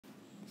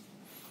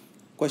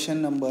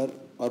Question number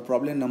or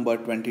problem number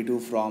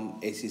 22 from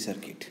AC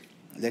circuit.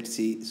 Let's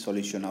see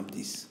solution of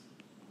this.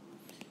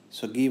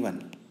 So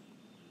given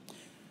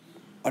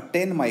a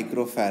 10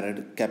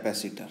 microfarad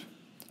capacitor.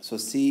 So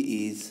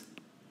C is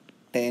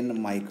 10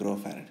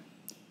 microfarad.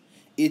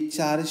 It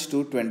charged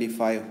to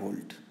 25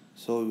 volt.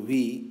 So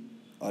V,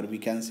 or we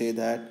can say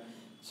that,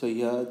 so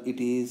here it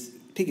is,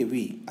 take a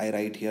V, I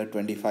write here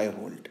 25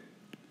 volt.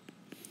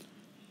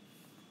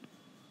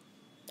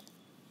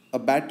 A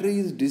battery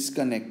is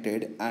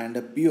disconnected and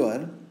a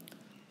pure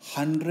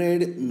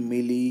 100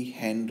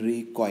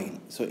 millihenry coil.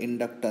 So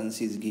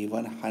inductance is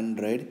given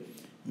 100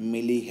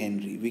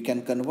 millihenry. We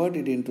can convert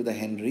it into the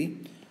henry.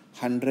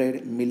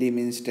 100 milli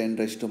means 10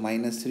 raised to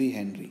minus 3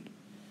 henry.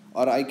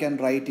 Or I can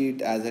write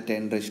it as a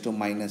 10 raised to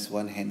minus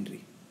 1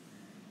 henry.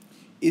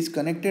 Is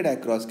connected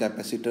across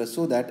capacitor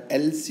so that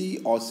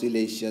LC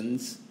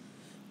oscillations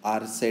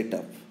are set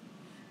up.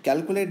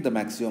 Calculate the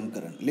maximum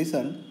current.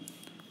 Listen,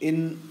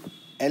 in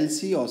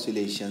LC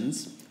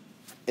oscillations,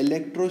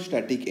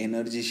 electrostatic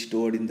energy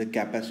stored in the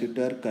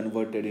capacitor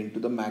converted into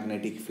the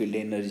magnetic field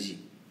energy,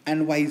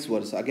 and vice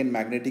versa. Again,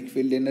 magnetic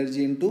field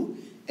energy into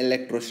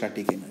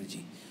electrostatic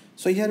energy.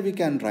 So here we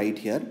can write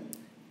here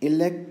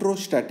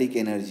electrostatic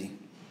energy.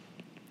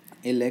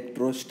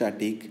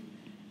 Electrostatic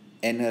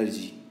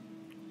energy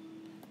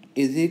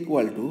is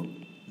equal to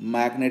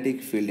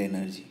magnetic field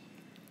energy.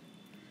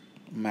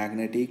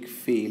 Magnetic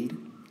field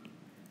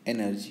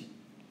energy.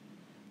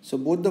 So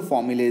both the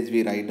formulas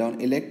we write down.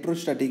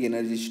 Electrostatic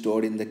energy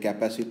stored in the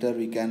capacitor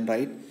we can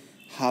write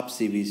half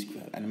CV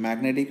square, and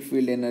magnetic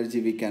field energy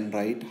we can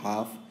write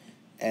half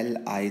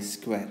Li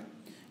square.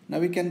 Now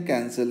we can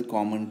cancel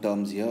common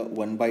terms here.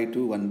 1 by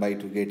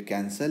 2 get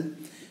cancelled,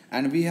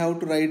 and we have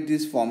to write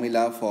this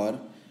formula for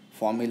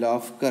formula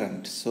of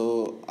current.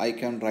 So I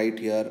can write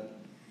here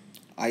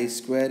I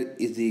square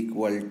is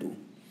equal to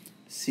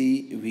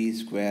CV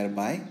square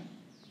by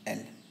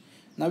L.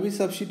 Now we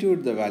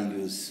substitute the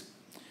values.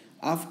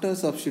 After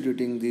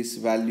substituting this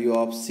value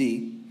of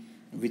C,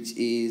 which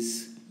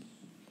is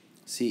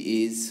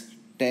C is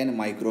 10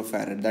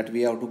 microfarad, that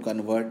we have to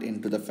convert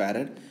into the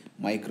farad.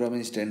 Micro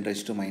means 10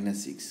 raised to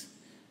minus 6.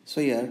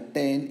 So here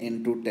 10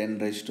 into 10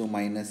 raised to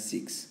minus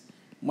 6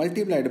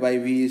 multiplied by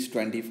V is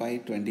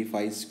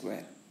 25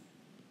 square,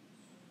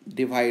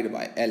 divided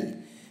by L.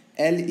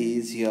 L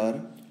is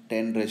here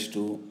 10 raised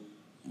to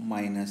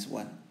minus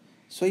 1.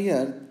 So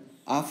here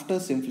after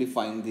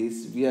simplifying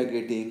this, we are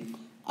getting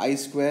I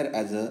square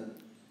as a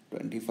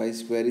 25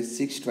 square is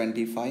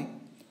 625,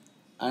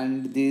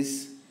 and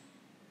this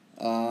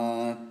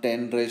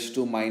 10 raised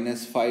to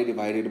minus 5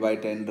 divided by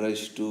 10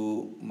 raised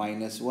to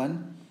minus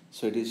 1,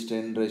 so it is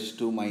 10 raised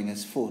to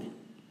minus 4.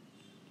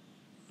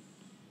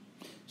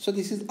 So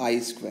this is I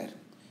square.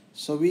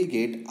 So we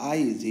get I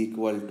is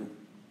equal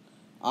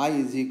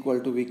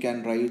to we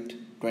can write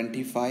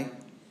 25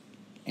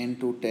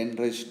 into 10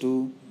 raised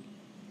to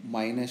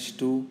minus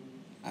 2,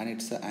 and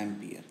it's an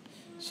ampere.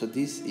 So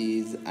this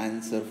is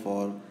answer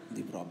for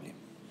the problem.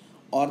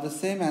 Or the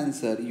same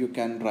answer you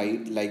can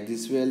write like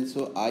this way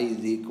also. I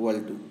is equal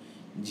to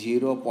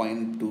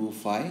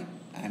 0.25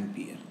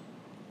 ampere.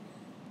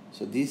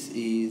 So this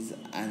is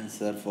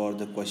answer for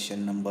the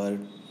question number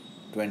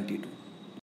 22.